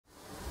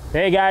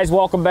Hey guys,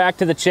 welcome back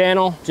to the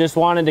channel. Just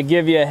wanted to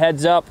give you a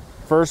heads up.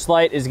 First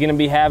Lite is going to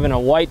be having a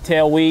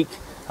whitetail week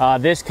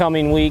this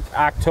coming week,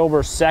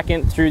 October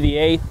 2nd through the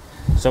 8th.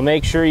 So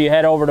make sure you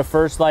head over to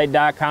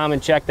firstlite.com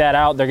and check that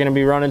out. They're going to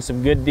be running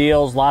some good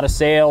deals, a lot of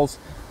sales,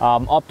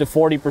 up to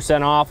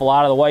 40% off a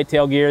lot of the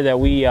whitetail gear that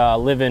we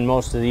live in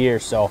most of the year.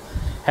 So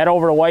head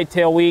over to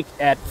Whitetail Week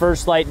at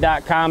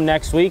firstlite.com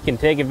next week and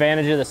take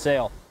advantage of the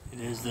sale.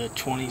 It is the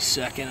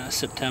 22nd of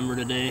September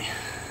today.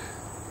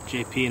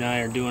 JP and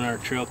I are doing our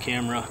trail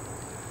camera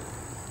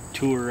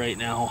tour right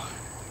now,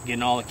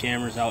 getting all the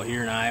cameras out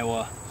here in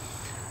Iowa,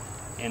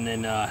 and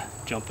then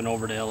jumping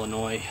over to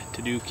Illinois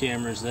to do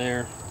cameras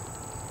there,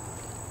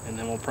 and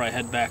then we'll probably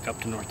head back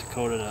up to North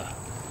Dakota to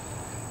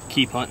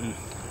keep hunting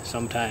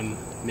sometime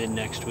mid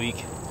next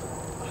week.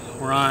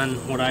 We're on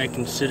what I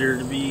consider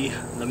to be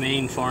the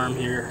main farm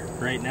here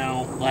right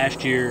now.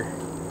 Last year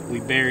we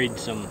buried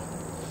some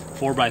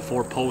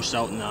 4x4 posts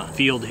out in the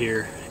field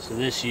here, so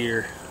this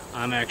year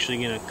I'm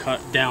actually going to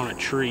cut down a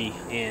tree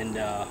and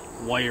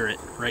wire it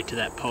right to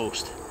that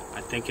post.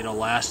 I think it'll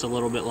last a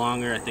little bit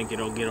longer. I think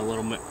it'll get a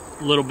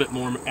little bit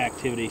more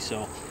activity.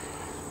 So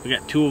we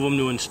got 2 of them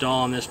to install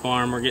on this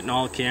farm. We're getting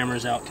all the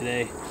cameras out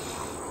today,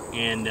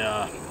 and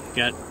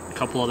got a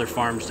couple other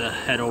farms to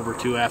head over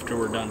to after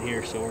we're done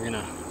here. So we're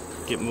gonna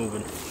get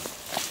moving.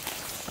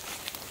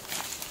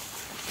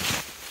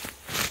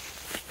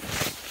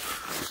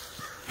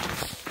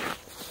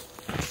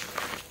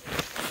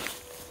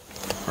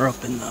 We're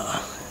up in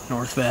the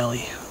North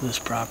Valley of this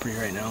property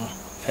right now.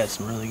 I've had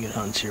some really good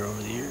hunts here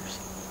over the years.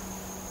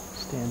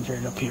 Stands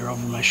right up here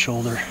over my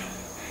shoulder.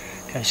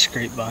 Got a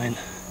grapevine.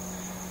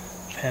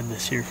 I've had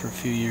this here for a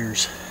few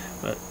years,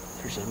 but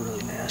there's a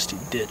really nasty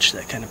ditch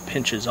that kind of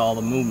pinches all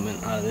the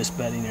movement out of this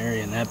bedding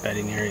area and that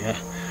bedding area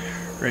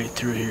right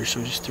through here. So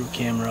we just threw a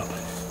camera up,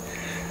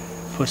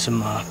 put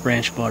some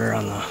branch butter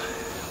on the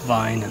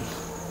vine, and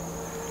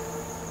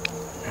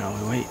now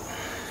we wait.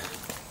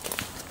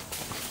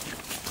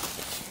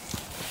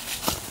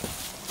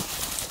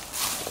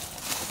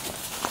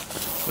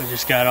 We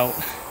just got out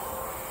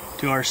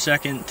to our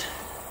second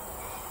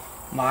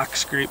mock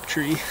scrape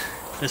tree.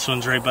 This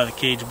one's right by the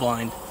cage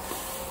blind.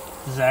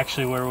 This is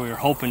actually where we were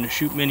hoping to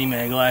shoot Mini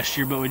Mag last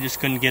year, but we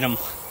just couldn't get him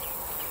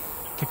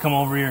to come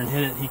over here and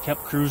hit it. He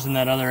kept cruising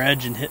that other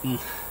edge and hitting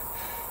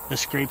the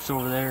scrapes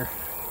over there.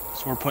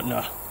 So we're putting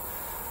a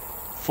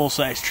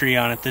full-size tree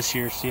on it this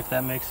year, see if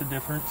that makes a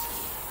difference.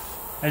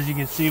 As you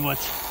can see,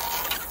 what's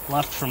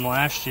left from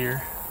last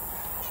year,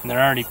 and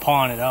they're already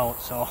pawing it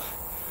out, so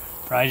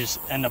probably just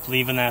end up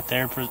leaving that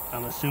there.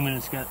 I'm assuming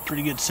it's got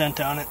pretty good scent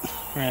on it.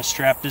 We're gonna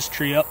strap this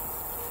tree up,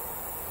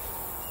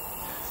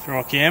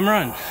 throw a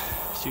camera, and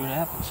see what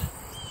happens.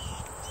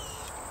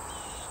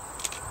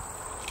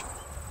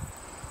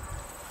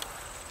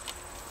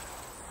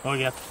 Well, we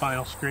got the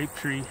final scrape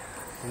tree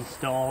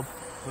installed.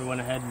 We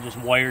went ahead and just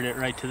wired it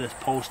right to this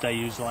post I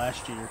used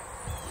last year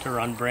to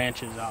run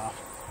branches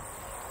off.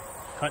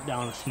 Cut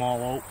down a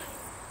small oak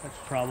that's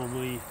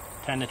probably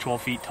 10 to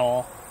 12 feet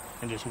tall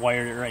and just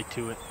wired it right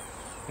to it.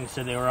 Like I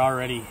said, they were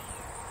already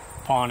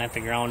pawing at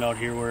the ground out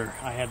here where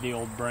I had the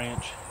old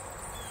branch.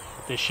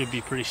 But this should be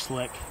pretty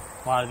slick.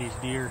 A lot of these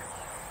deer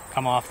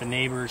come off the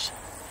neighbors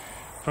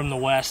from the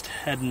west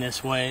heading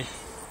this way.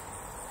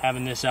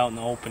 Having this out in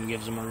the open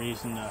gives them a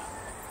reason to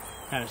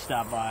kind of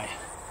stop by.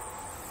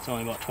 It's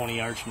only about 20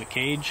 yards from the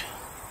cage.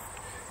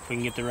 If we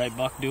can get the right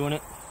buck doing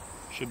it,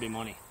 should be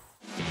money.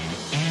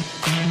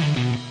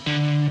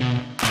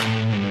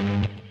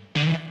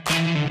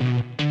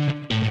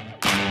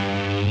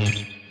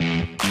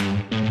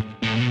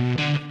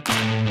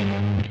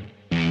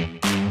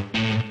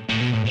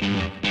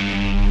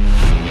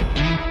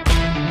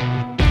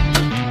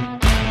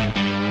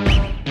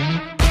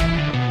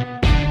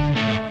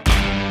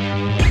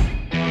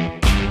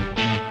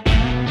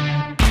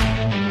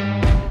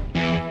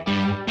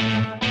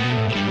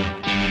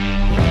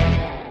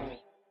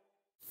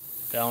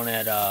 Down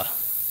at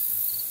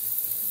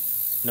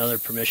another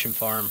permission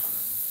farm.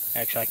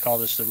 Actually, I call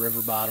this the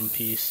river bottom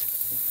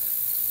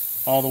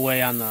piece. All the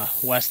way on the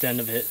west end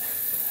of it,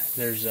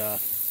 there's a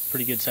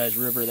pretty good sized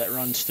river that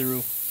runs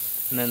through,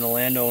 and then the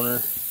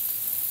landowner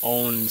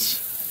owns,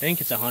 I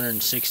think it's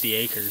 160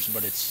 acres,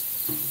 but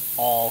it's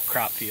all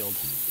crop field.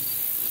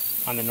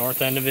 On the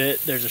north end of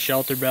it, there's a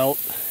shelter belt,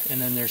 and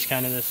then there's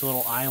kind of this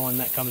little island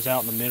that comes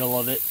out in the middle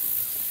of it,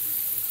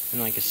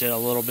 and like I said, a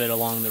little bit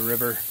along the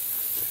river.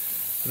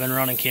 I've been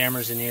running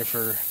cameras in here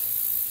for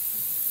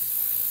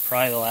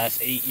probably the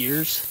last 8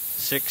 years,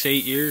 6,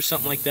 8 years,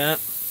 something like that.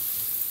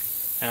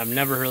 And I've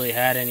never really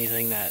had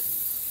anything that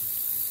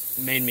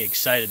made me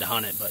excited to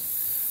hunt it, but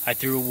I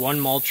threw one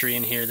mulch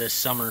in here this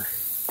summer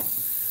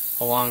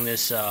along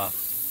this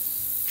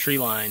tree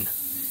line,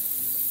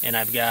 and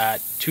I've got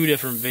 2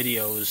 different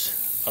videos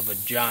of a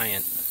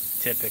giant,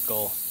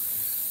 typical,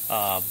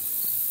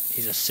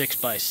 he's a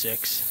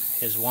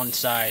 6x6. His one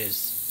side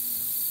is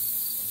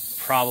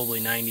probably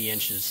 90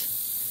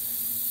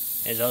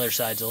 inches. His other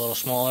side's a little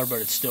smaller,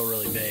 but it's still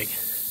really big.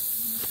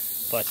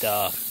 But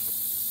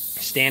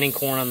standing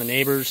corn on the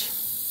neighbors,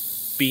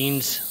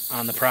 beans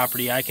on the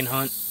property I can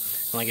hunt.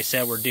 And like I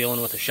said, we're dealing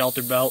with a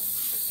shelter belt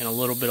and a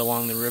little bit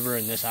along the river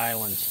in this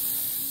island.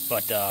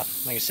 But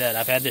like I said,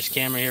 I've had this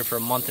camera here for a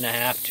month and a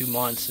half, 2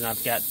 months, and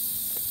I've got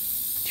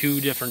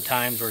 2 different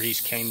times where he's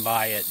came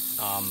by it,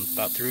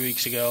 about 3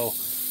 weeks ago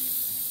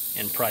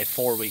and probably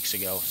 4 weeks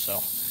ago.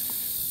 So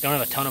don't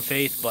have a ton of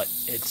faith, but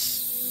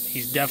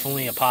he's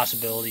definitely a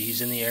possibility.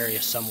 He's in the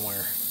area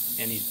somewhere,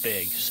 and he's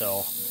big.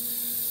 So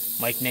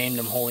Mike named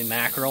him Holy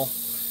Mackerel.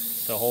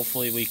 So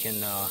hopefully we can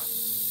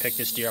pick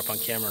this deer up on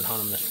camera and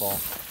hunt him this fall.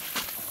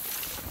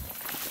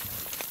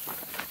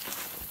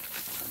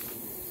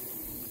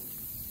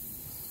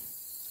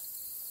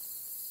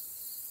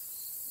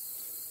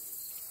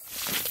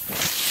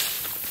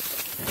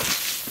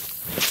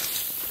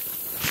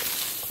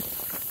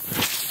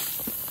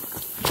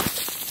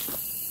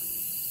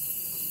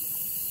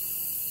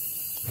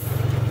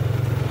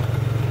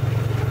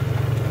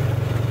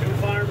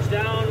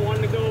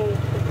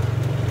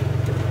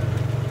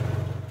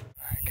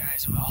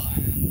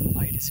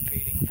 Light is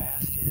fading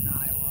fast here in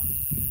Iowa.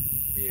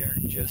 We are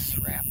just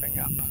wrapping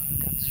up.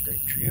 Got the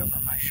scrape tree over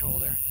my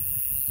shoulder.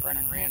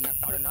 Brennen ran to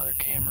put another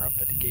camera up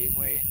at the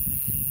gateway.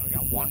 And we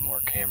got one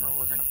more camera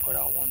we're going to put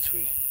out once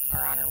we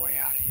are on our way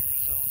out of here.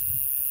 So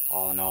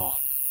all in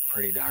all,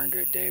 pretty darn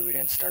good day. We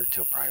didn't start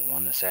till probably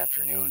 1 this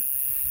afternoon.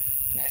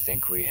 And I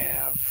think we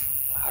have,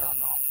 I don't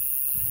know,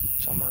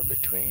 somewhere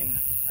between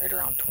right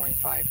around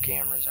 25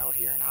 cameras out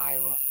here in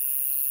Iowa.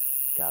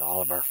 Got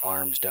all of our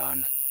farms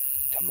done.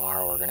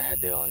 Tomorrow we're going to head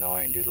to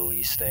Illinois and do the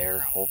lease there,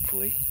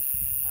 hopefully.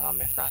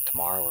 If not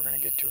tomorrow, we're going to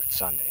get to it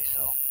Sunday.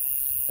 So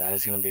that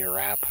is going to be a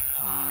wrap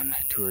on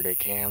Tour Day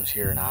Cams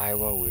here in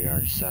Iowa. We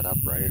are set up,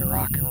 ready to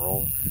rock and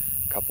roll.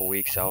 A couple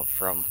weeks out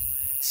from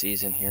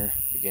season here.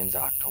 Begins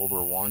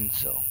October 1,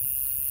 so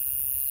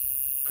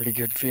pretty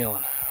good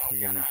feeling.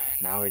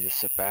 Now we just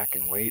sit back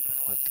and wait,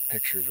 let the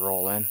pictures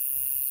roll in,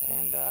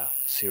 and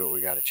see what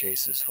we got to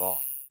chase this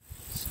fall.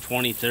 It's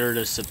 23rd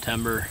of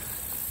September.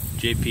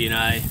 JP and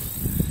I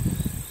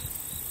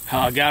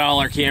got all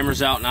our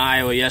cameras out in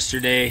Iowa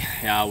yesterday.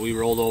 We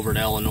rolled over to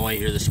Illinois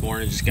here this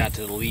morning, just got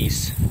to the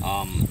lease.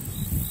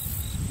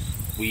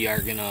 We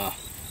are gonna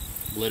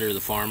litter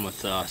the farm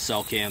with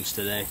cell cams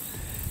today.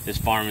 This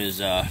farm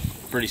is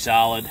pretty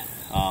solid.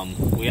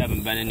 We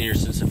haven't been in here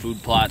since the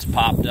food plots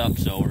popped up,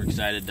 so we're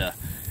excited to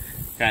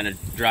kind of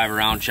drive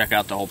around, check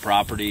out the whole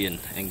property,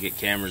 and get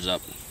cameras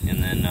up.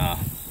 And then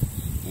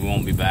we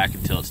won't be back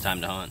until it's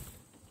time to hunt.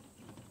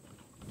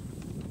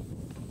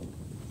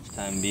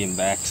 Time being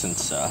back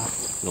since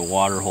the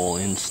water hole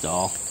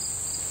install.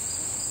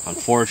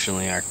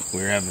 Unfortunately,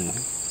 we were having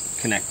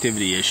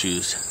connectivity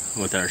issues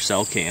with our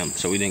cell cam,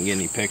 so we didn't get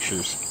any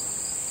pictures.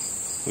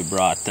 We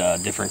brought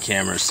different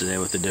cameras today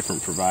with a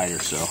different provider,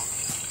 so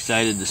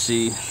excited to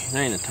see.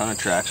 There ain't a ton of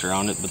tracks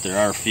around it, but there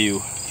are a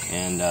few,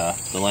 and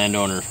the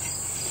landowner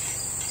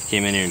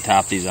came in here and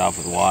topped these off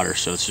with water,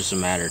 so it's just a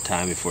matter of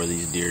time before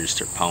these deer just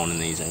start pounding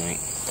these, I think.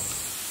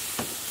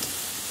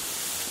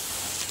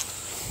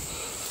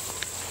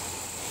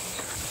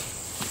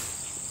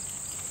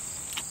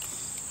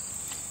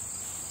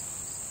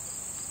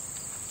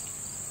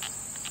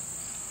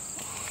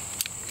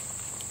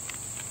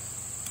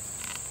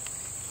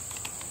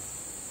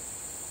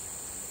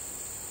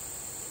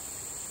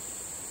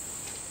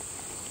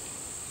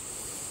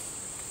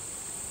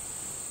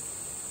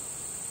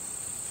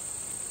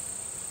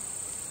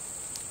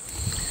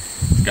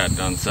 Got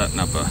done setting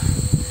up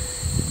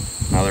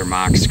another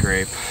mock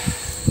scrape.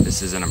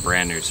 This is in a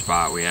brand new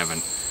spot. We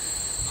haven't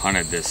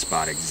hunted this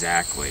spot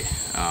exactly.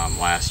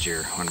 Last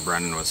year when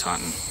Brennen was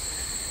hunting,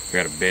 we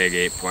had a big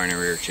 8-pointer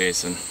we were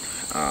chasing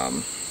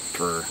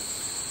for,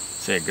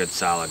 say, a good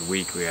solid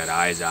week. We had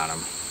eyes on him.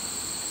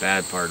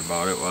 Bad part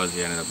about it was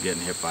he ended up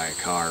getting hit by a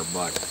car,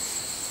 but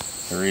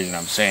the reason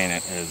I'm saying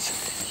it is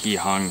he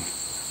hung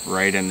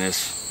right in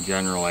this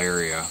general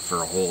area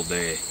for a whole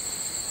day,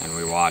 and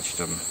we watched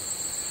him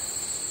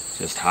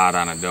just hot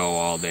on a doe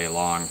all day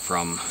long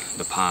from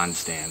the pond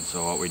stand.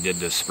 So what we did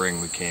this spring,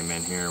 we came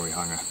in here, we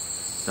hung a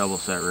double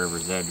set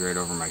river's edge right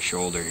over my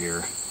shoulder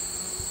here,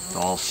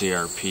 all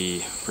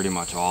CRP pretty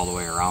much all the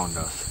way around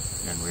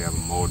us, and we have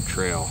a mowed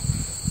trail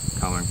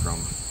coming from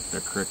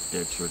the creek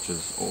ditch, which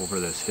is over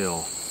this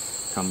hill,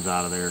 comes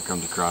out of there,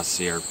 comes across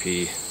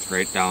CRP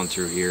right down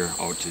through here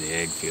out to the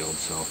ag field.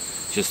 So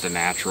it's just a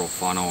natural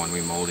funnel when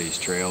we mow these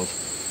trails.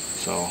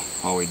 So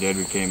all we did,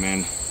 we came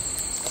in,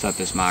 set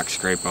this mock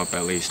scrape up,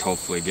 at least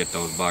hopefully get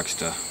those bucks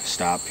to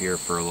stop here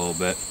for a little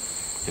bit.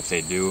 If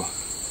they do,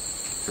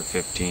 they're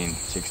 15,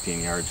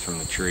 16 yards from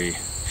the tree,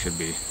 should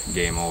be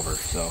game over.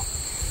 So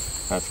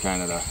that's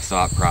kind of the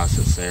thought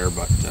process there,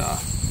 but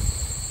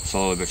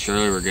slowly but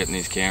surely we're getting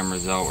these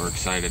cameras out. We're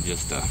excited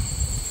just to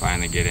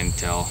finally get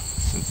intel,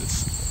 since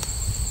it's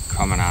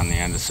coming on the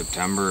end of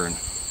September and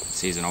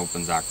season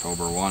opens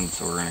October 1,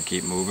 so we're going to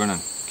keep moving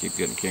and keep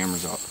getting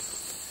cameras out.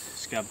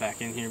 Just got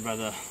back in here by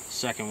the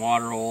second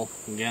water hole.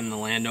 Again, the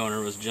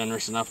landowner was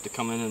generous enough to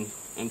come in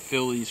and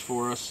fill these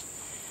for us.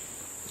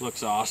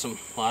 Looks awesome.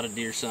 A lot of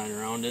deer sign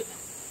around it.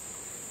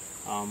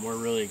 We're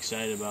really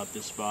excited about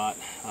this spot.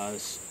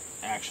 This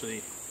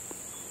actually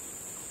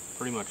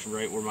pretty much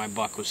right where my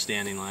buck was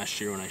standing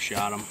last year when I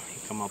shot him.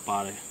 He come up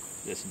out of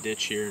this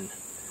ditch here and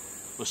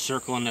was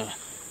circling to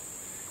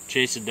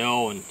chase a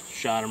doe and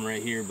shot him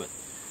right here. But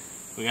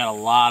we got a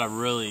lot of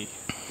really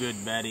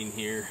good bedding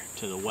here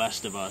to the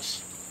west of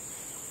us.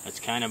 That's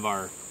kind of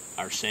our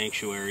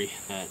sanctuary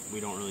that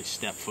we don't really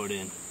step foot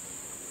in.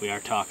 We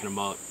are talking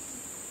about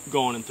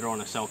going and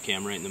throwing a cell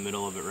cam right in the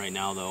middle of it right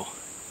now though,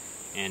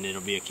 and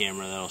it'll be a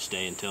camera that'll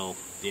stay until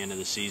the end of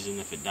the season.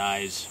 If it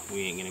dies,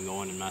 we ain't gonna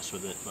go in and mess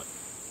with it, but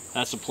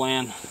that's the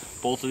plan.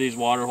 Both of these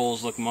water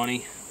holes look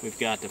money. We've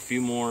got a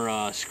few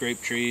more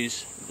scrape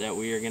trees that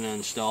we are gonna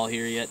install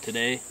here yet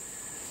today.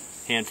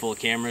 Handful of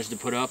cameras to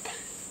put up,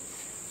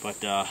 but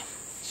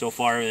so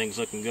far everything's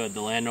looking good.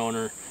 The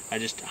landowner, I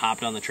just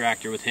hopped on the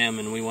tractor with him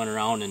and we went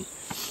around and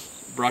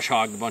brush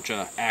hogged a bunch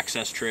of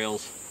access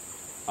trails.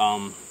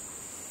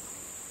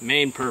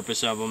 Main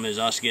purpose of them is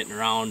us getting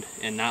around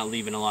and not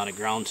leaving a lot of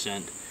ground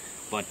scent,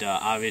 but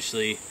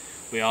obviously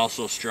we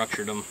also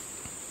structured them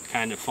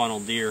kind of funnel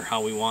deer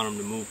how we want them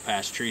to move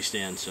past tree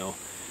stands. So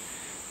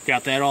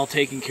got that all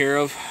taken care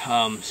of.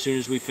 As soon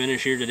as we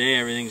finish here today,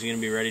 everything's going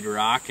to be ready to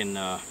rock, and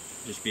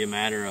just be a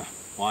matter of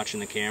watching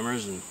the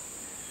cameras and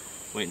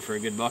waiting for a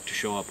good buck to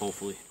show up,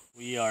 hopefully.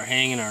 We are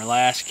hanging our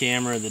last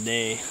camera of the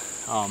day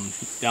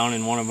down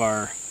in one of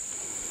our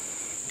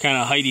kind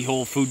of hidey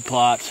hole food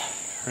plots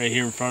right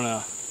here in front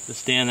of the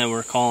stand that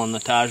we're calling the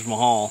Taj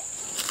Mahal.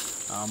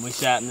 We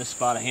sat in this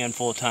spot a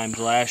handful of times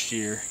last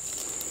year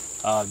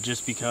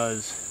just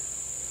because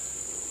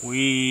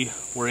we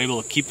were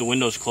able to keep the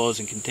windows closed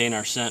and contain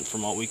our scent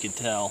from what we could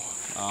tell.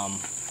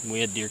 We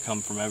had deer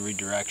come from every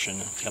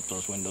direction and kept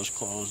those windows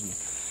closed and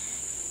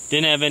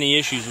didn't have any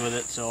issues with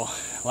it. So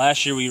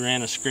last year we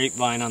ran a scrape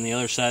vine on the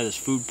other side of this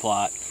food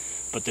plot,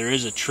 but there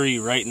is a tree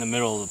right in the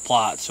middle of the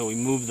plot, so we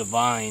moved the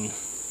vine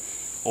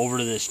over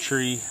to this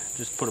tree,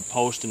 just put a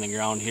post in the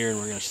ground here, and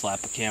we're going to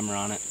slap a camera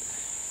on it.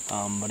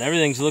 But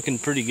everything's looking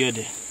pretty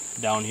good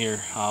down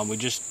here. We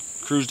just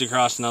cruised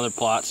across another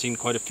plot, seen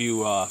quite a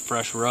few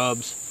fresh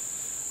rubs.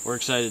 We're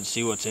excited to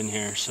see what's in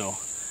here, so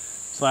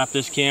slap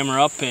this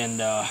camera up and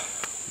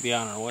be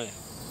on our way.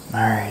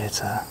 Alright,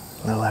 it's a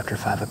little after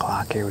 5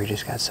 o'clock here. We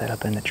just got set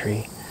up in the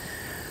tree.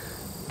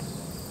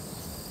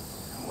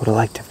 Would have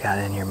liked to have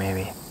gotten in here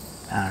maybe,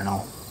 I don't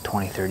know,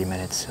 20-30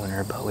 minutes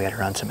sooner, but we had to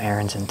run some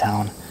errands in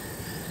town.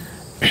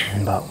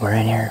 But we're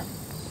in here.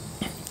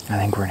 I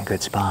think we're in a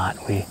good spot.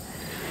 We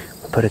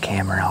put a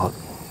camera out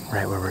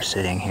right where we're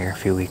sitting here a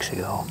few weeks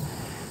ago.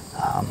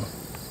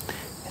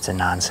 It's a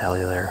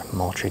non-cellular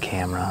Moultrie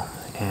camera,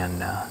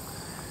 and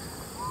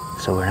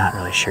so we're not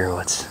really sure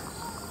what's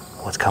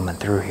coming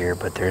through here,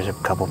 but there's a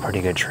couple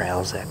pretty good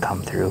trails that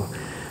come through.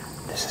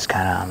 This is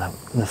kind of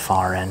on the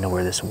far end of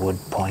where this wood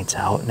points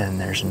out, and then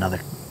there's another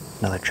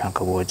chunk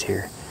of woods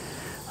here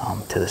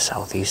to the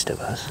southeast of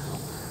us.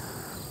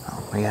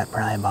 We got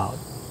probably about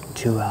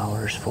 2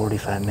 hours,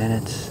 45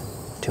 minutes,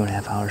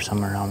 2.5 hours,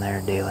 somewhere around there,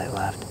 daylight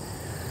left.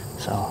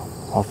 So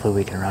hopefully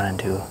we can run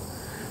into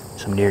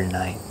some deer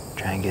tonight.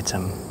 Try and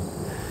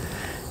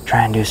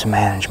do some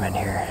management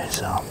here.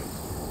 So.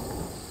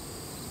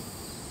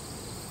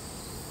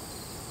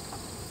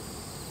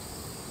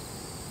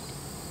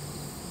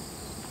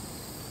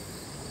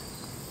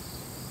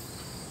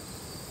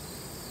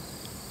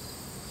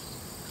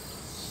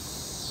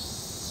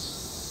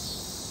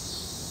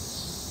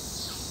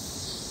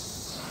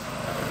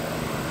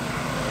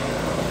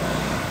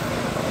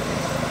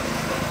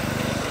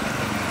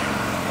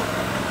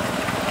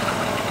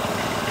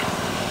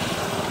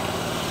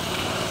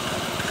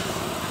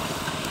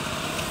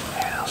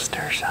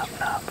 Stir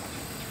something up.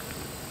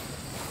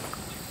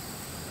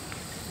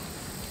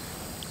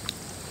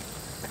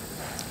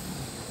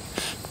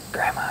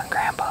 Grandma and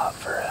Grandpa up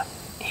for an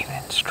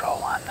evening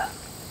stroll on the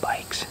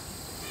bikes.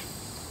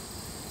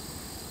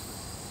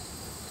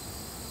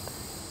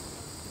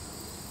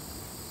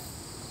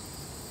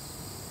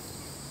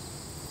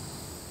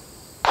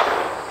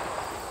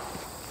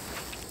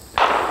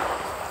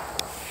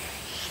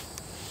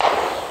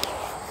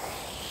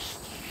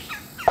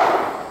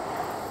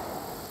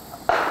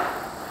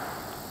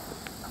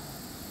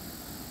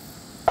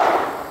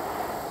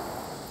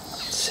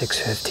 It's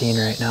 6:15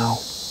 right now.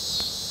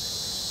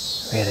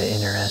 We had an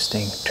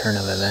interesting turn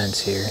of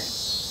events here.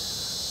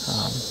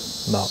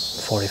 About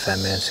 45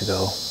 minutes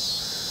ago,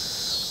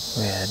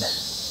 we had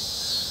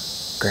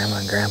Grandma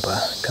and Grandpa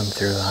come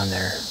through on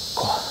their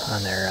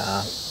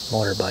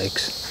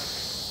motorbikes.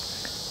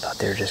 Thought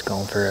they were just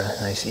going for a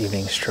nice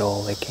evening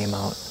stroll. They came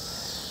out,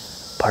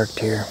 parked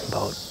here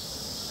about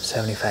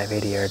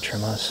 75-80 yards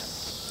from us.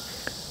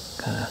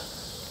 Kind of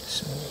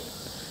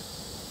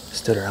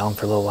stood around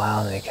for a little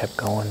while, and they kept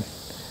going.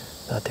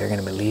 Thought they were going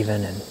to be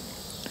leaving, and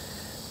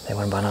they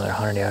went about another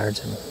 100 yards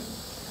and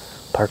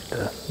parked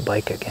the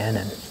bike again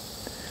and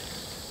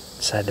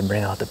decided to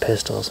bring out the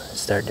pistols and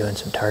start doing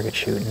some target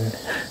shooting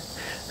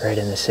right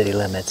in the city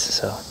limits.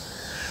 So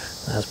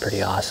that was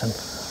pretty awesome.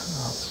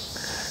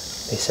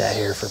 They sat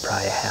here for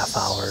probably a half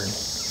hour and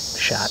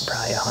shot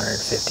probably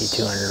 150,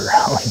 200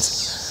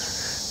 rounds.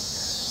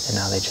 and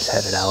now they just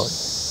headed out.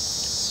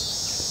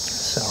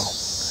 So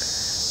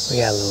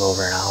we got a little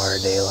over an hour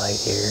of daylight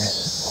here.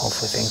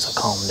 Hopefully things will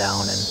calm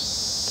down and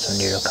some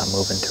deer will come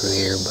moving through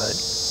here, but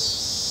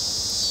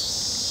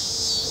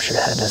I'm sure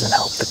that doesn't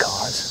help the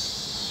cause.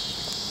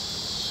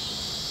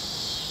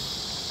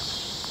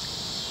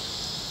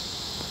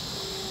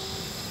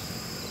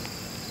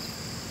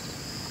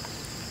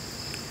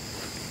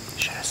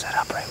 Should have set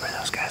up right where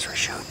those guys were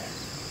shooting.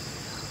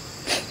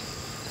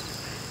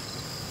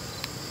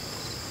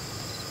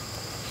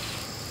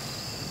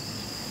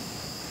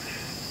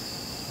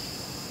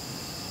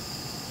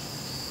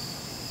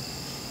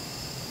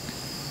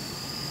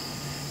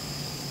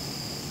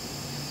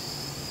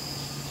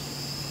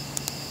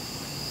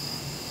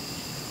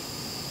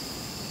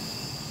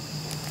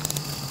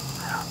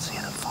 See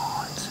the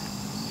fawns.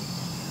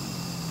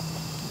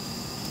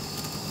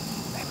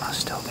 They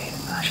must still be.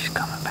 She's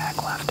coming back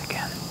left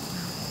again.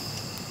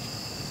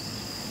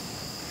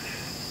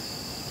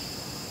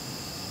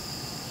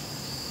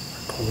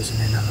 We're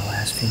closing in on the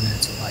last few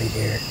minutes of light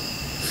here.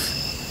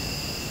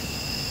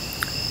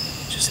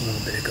 Just a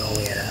little bit ago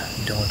we had a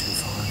doe and 2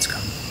 fawns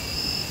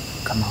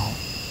come out.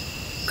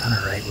 Kind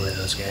of right where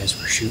those guys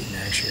were shooting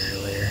actually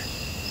earlier.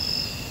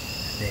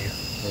 They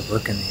were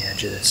working the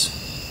edge of this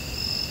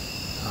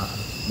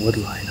wood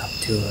line up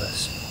to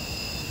us.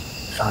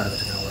 Thought it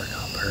was going to work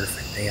out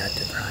perfect. They got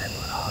to probably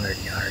about 100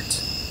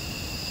 yards,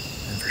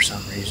 and for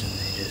some reason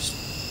they just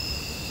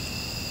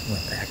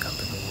went back up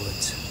in the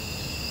woods.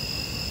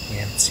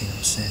 We haven't seen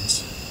them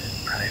since. Been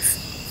probably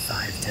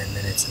 5-10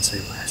 minutes since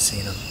we've last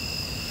seen them.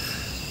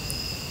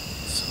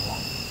 So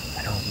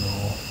I don't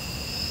know.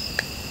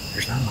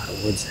 There's not a lot of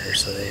woods there,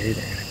 so they're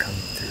either going to come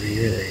through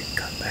here, or they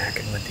cut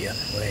back and went the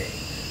other way.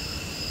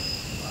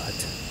 But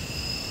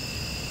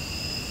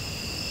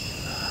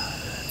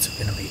it's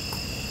going to be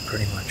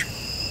pretty much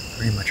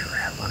a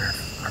wrap on our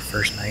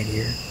first night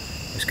here.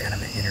 It was kind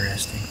of an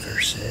interesting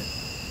first sit,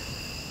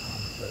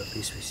 but at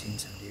least we've seen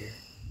some deer.